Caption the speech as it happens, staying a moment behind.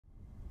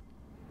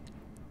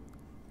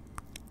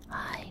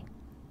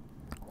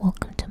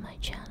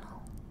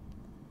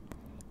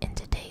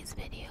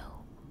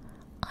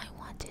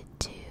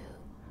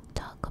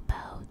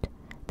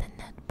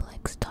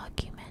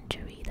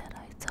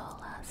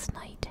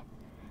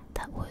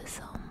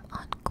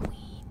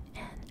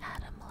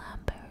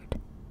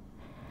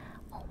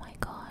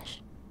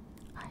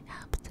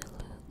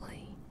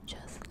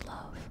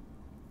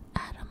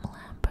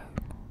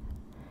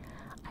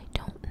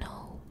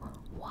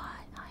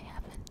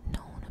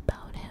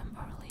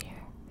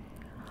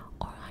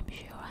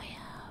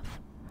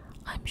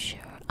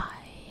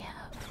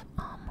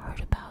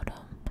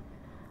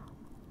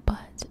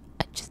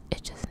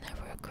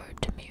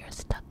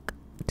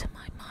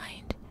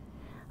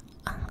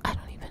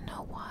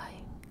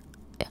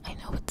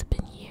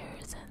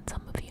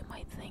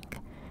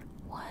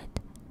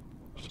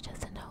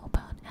doesn't know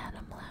about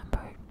Adam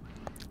Lambert,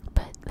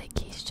 but like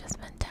he's just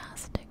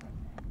fantastic.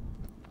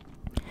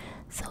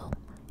 So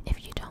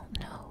if you don't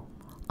know,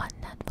 on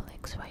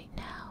Netflix right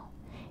now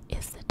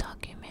is the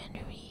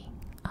documentary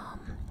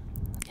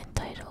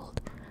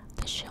entitled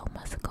 "The Show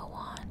Must Go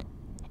On,"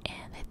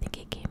 and I think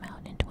it came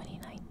out in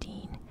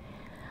 2019.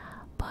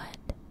 But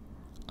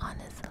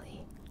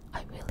honestly,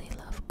 I really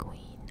love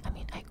Queen. I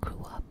mean, I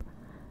grew up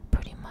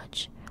pretty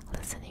much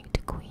listening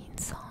to Queen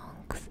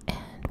songs,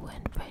 and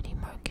when Freddie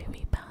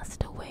Mercury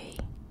passed away,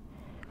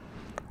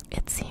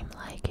 it seemed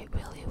like it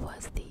really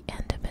was the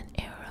end of an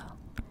era.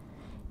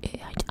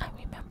 I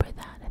remember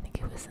that. I think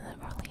it was in the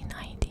early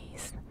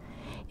 90s.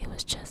 It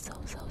was just so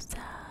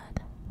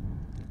sad.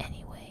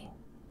 Anyway,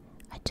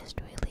 I just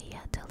really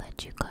had to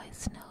let you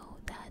guys know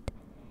that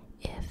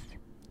if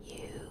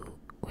you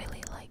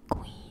really like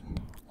Queen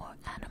or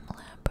Adam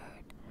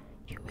Lambert,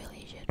 you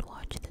really should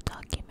watch the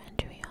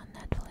documentary on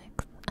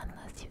Netflix,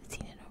 unless you've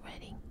seen it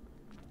already.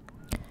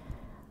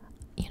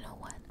 You know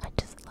what? I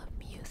just love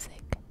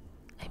music.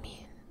 I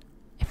mean,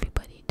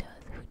 everybody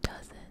does. Who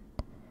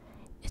doesn't?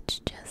 It's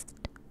just,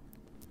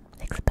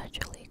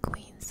 especially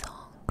Queen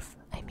songs.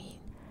 I mean,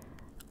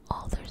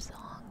 all their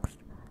songs.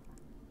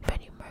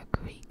 Freddie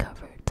Mercury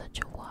covered such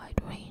a wide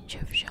range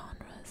of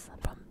genres,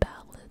 from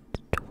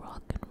ballads to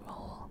rock and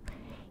roll,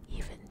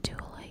 even to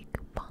like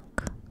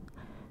punk,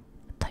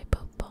 type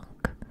of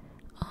punk,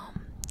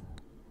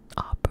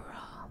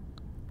 opera,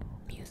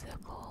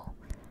 musical,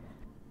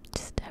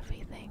 just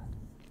everything.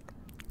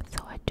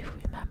 So I do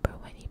remember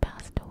when he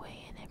passed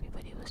away and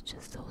everybody was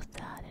just so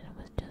sad, and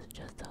it was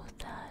just so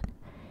sad.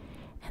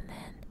 And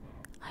then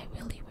I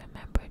really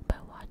remembered by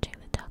watching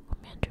the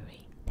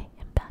documentary the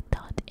impact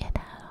it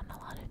had on a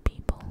lot of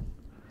people.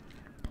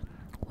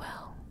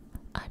 Well,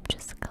 I'm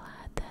just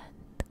glad that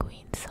the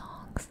Queen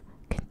songs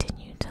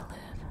continue to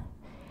live,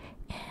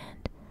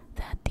 and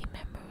that the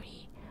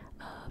memory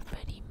of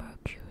Freddie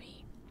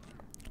Mercury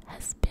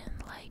has been,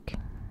 like,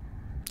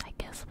 I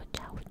guess,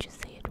 how would you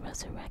say it,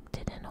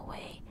 resurrected in a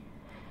way,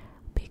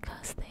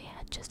 because they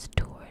had just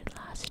toured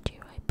last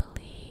year, I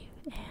believe,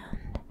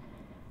 and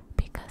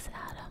because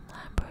Adam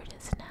Lambert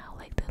is now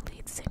like the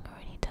lead singer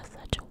and he does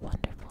such a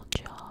wonderful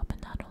job.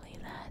 And not only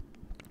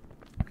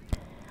that,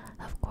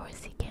 of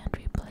course he can't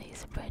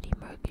replace Freddie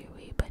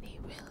Mercury, but he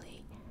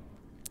really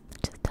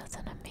just does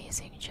an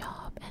amazing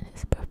job, and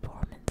his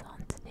performance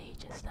on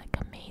stage is like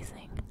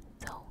amazing.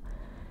 So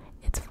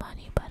it's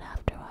funny, but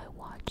after I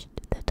watched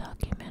the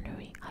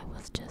documentary, I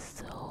was just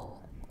so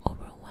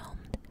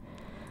overwhelmed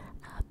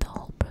at the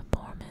whole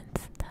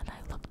performance that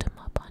I looked him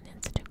up on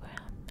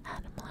Instagram,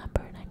 Adam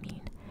Lambert, I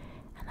mean,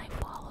 and I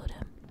followed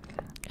him,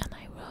 and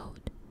I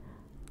wrote,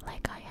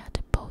 like, I had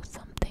to post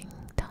something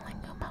telling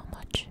him how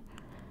much,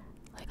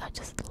 like, I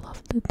just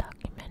loved the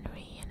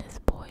documentary and his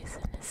voice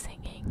and his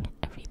singing,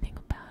 everything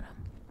about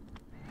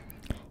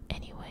him.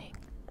 Anyway,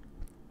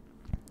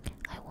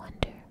 I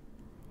wonder,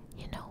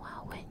 you know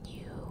how when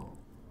you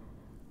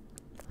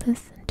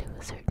listen to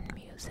a certain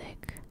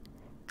music,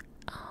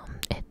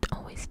 it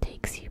always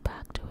takes you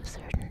back to a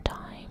certain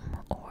time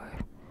or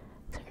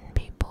certain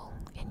people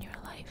in your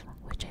life,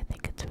 which I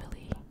think it's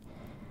really,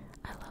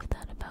 I love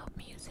that about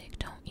music,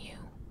 don't you?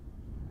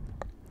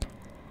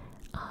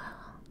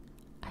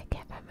 I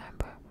can't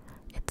remember.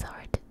 It's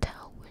hard to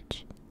tell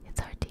it's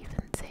hard to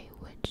even say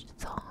which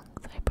songs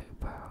I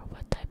prefer or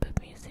what type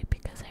of music,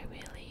 because I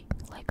really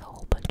like a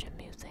whole bunch of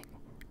music,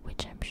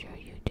 which I'm sure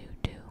you do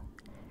too.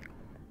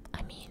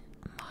 I mean,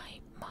 my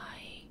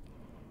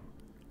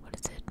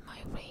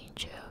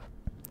range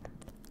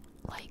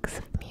of likes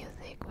of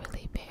music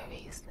really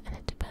varies, and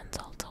it depends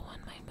also on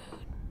my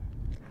mood.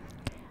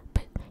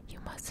 But you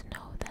must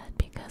know that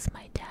because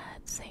my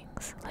dad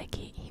sings, like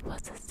he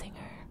was a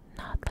singer,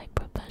 not like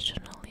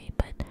professionally,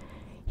 but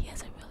he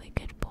has a really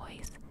good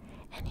voice,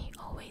 and he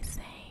always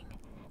sang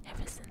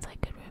ever since I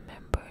could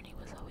remember, and he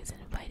was always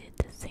invited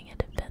to sing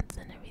at events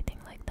and everything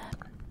like that.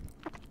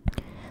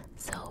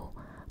 So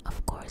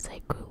of course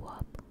I grew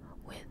up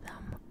with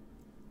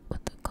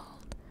what's it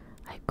called?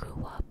 I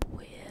grew up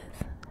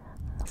with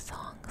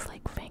songs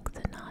like Frank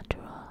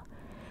Sinatra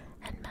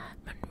and Matt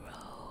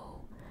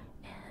Monroe,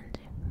 and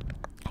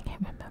I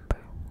can't remember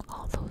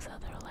all those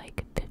other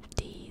like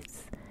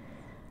 50s,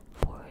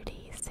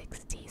 40s,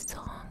 60s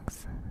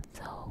songs.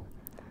 So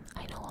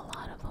I know a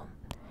lot of them,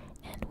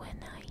 and when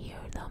I hear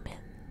them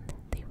in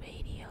the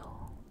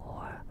radio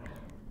or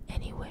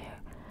anywhere,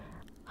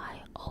 I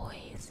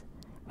always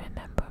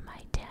remember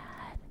my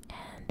dad,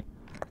 and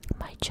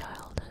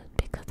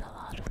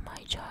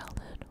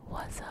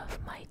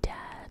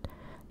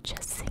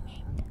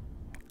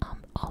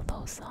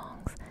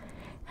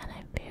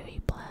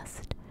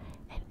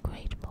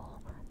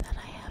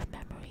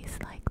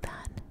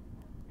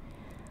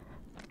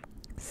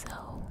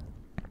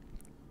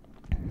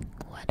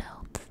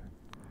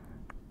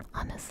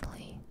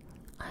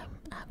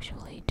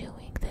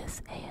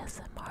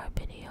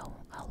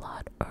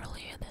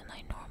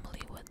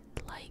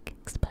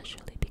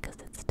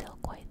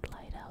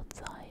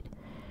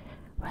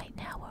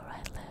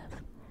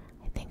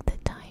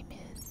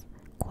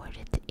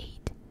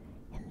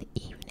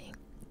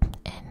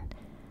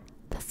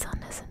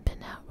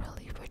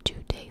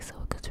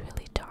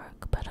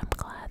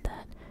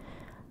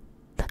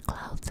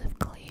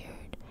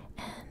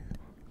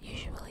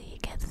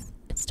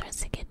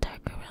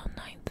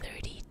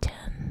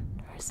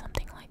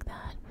something like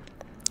that.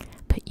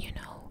 But you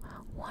know,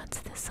 once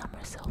the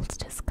summer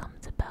solstice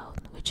comes about,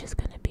 which is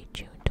going to be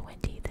June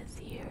 20th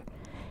this year,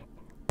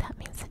 that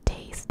means the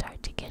days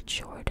start to get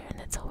shorter, and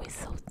it's always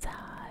so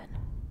sad.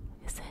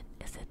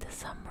 Is it the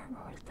summer,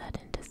 or is that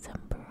in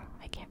December?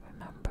 I can't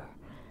remember.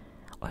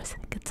 Or is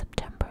it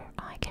September?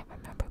 I can't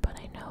remember, but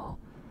I know.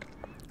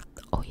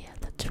 Oh yeah,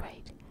 that's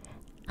right.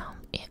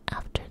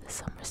 After the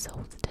summer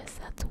solstice,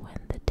 that's when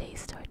the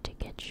days start to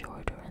get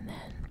shorter, and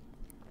then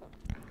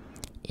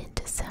in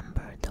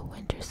December, the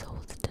winter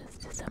solstice,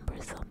 December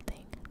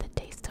something, the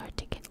days start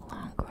to get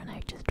longer, and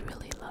I just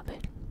really love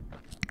it.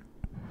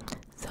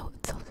 So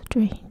it's so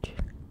strange.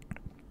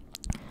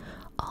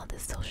 All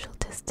this social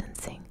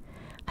distancing.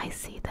 I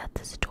see that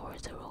the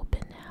stores are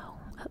open now,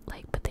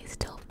 but they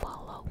still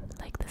follow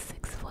like the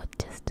 6-foot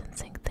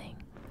distancing thing.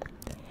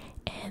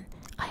 And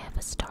I have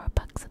a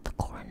Starbucks at the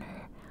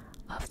corner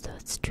of the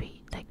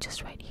street, like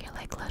just right here.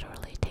 Like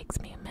literally takes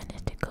me a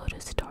minute to go to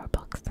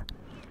Starbucks,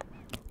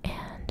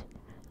 and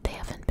they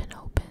haven't been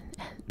open,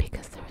 and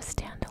because they're a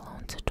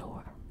standalone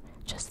store.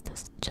 Just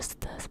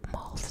the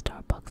small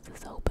Starbucks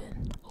is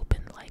open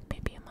like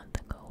maybe a month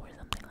ago or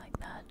something like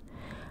that.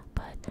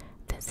 But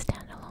this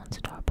standalone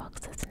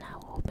Starbucks is now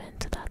open,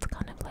 so that's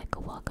kind of like a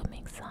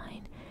welcoming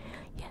sign.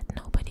 Yet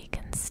nobody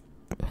can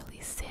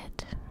really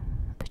sit,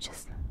 which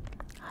is,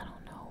 I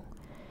don't know.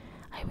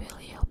 I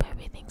really hope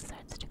everything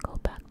starts to go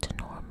back to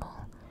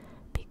normal,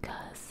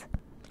 because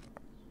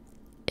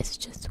it's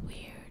just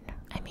weird.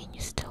 I mean,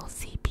 you still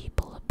see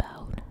people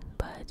about,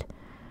 but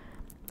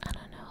I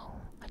don't know.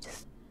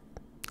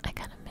 I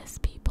kind of miss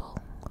people,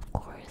 of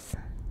course.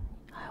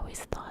 I always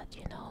thought,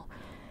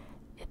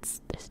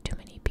 there's too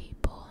many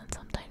people, and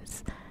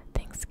sometimes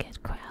things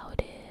get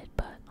crowded,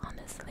 but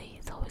honestly,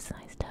 it's always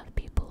nice to have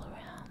people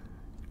around.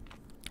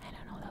 I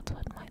don't know,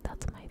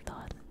 that's my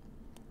thought.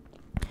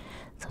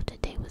 So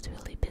today was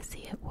really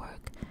busy at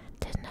work.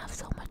 Didn't have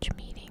so much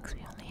meetings.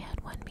 We only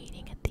had one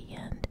meeting at the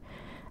end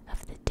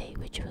of the day,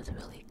 which was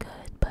really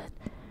good, but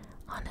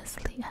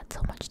honestly, I had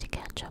so much to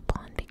catch up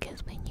on,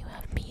 because when you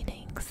have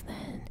meetings,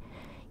 then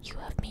you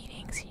have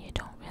meetings and you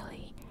don't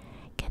really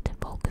get to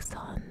focus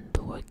on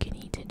the work you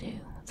need to do.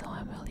 So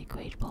I'm really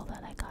grateful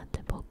that I got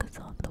to focus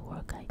on the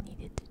work I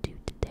needed to do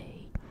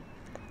today.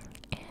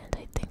 And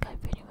I think I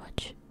pretty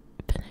much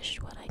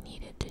finished what I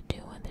needed to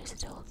do, and there's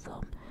still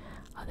some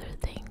other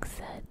things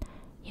that,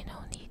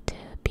 need to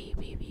be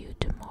reviewed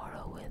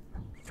tomorrow with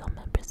some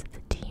members of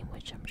the team,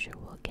 which I'm sure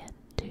we'll get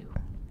to.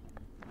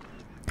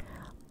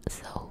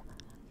 So,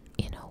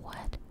 you know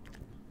what?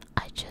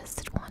 I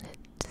just wanted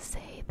to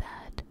say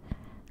that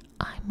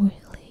I'm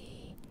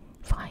really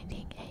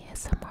finding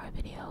ASMR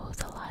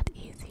videos a lot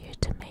easier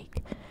to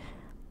make,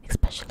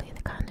 especially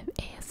the kind of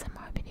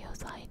ASMR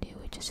videos I do,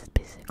 which is just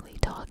basically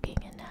talking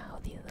and now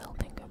these little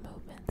finger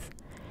movements,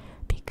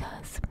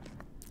 because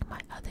my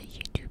other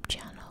YouTube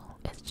channel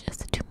is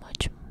just too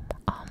much,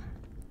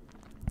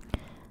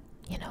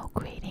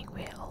 creating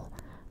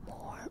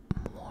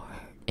more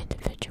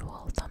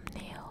individual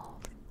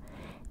thumbnails,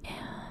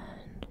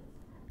 and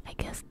I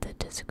guess the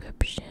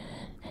description,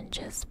 and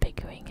just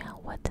figuring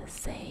out what to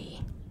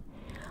say.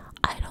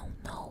 I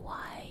don't know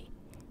why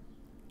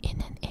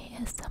in an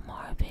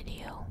ASMR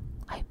video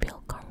I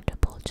feel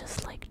comfortable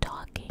just like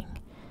talking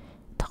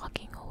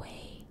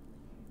away,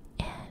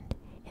 and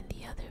in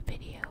the other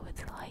video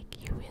it's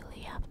like you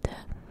really have to,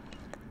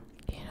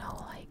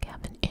 like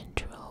have an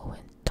intro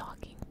and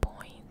talking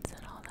points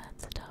and all that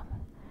stuff.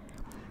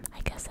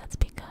 I guess that's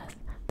because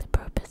the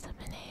purpose of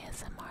an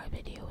ASMR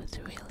video is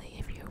really,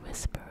 if you're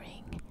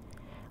whispering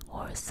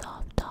or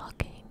soft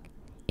talking,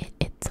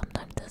 it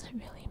sometimes doesn't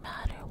really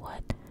matter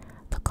what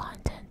the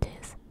content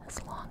is,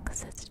 as long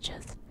as it's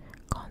just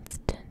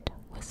constant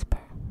whisper,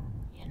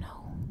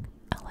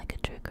 like a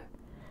trigger,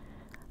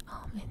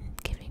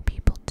 and giving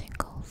people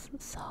tingles.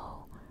 So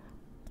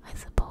I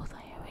suppose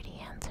I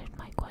already answered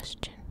my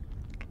question.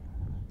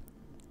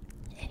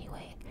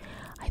 Anyway,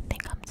 I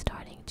think I'm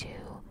starting to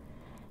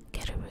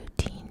get a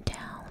routine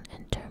down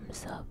in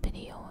terms of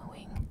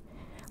videoing.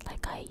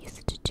 Like, I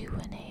used to do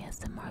an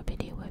ASMR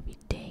video every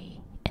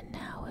day, and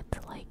now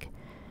it's like,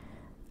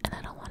 and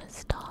I don't want to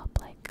stop.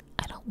 Like,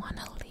 I don't want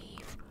to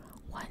leave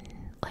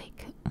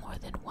more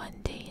than one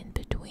day in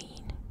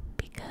between,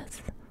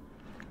 because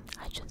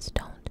I just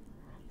don't.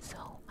 So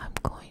I'm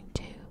going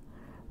to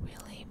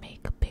really make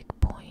a big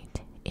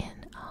point in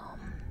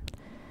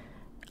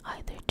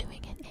either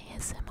doing an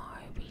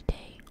ASMR every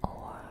day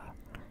or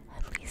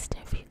at least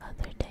every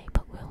other day,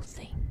 but we'll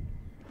see.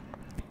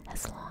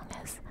 As long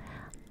as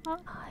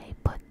I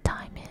put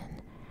time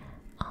in,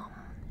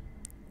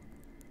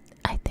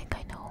 I think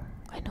I know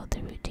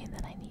the routine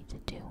that I need to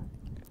do.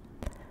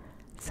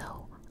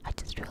 So I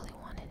just really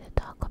wanted to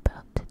talk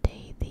about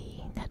today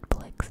the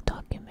Netflix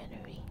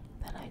documentary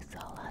that I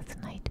saw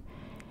last night,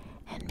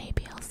 and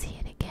maybe I'll see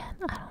it again.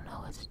 I don't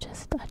know, I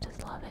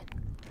just love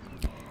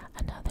it.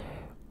 Another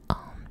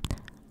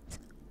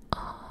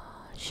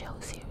show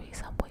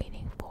series I'm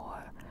waiting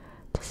for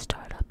to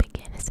start up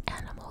again is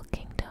Animal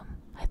Kingdom.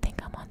 I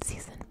think I'm on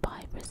season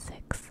 5 or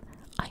 6.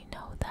 I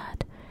know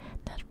that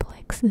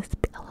is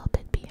a little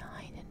bit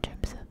behind in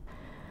terms of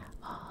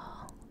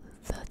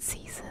the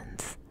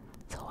seasons,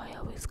 so I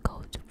always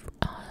go to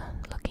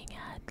looking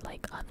at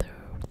like other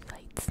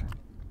sites.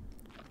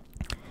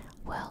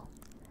 Well,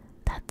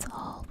 that's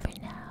all for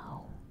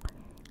now.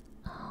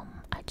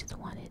 I just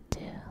wanted to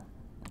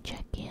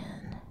check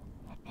in,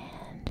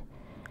 and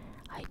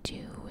I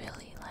do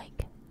really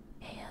like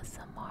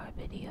ASMR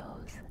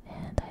videos,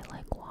 and I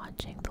like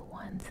watching the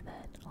ones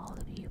that all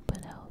of you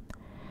put out,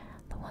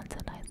 the ones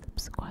that I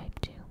subscribe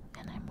to,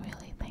 and I'm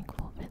really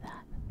thankful for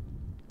that.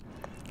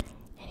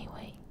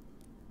 Anyway,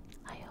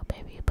 I hope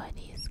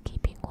everybody is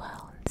keeping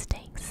well and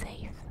staying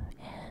safe,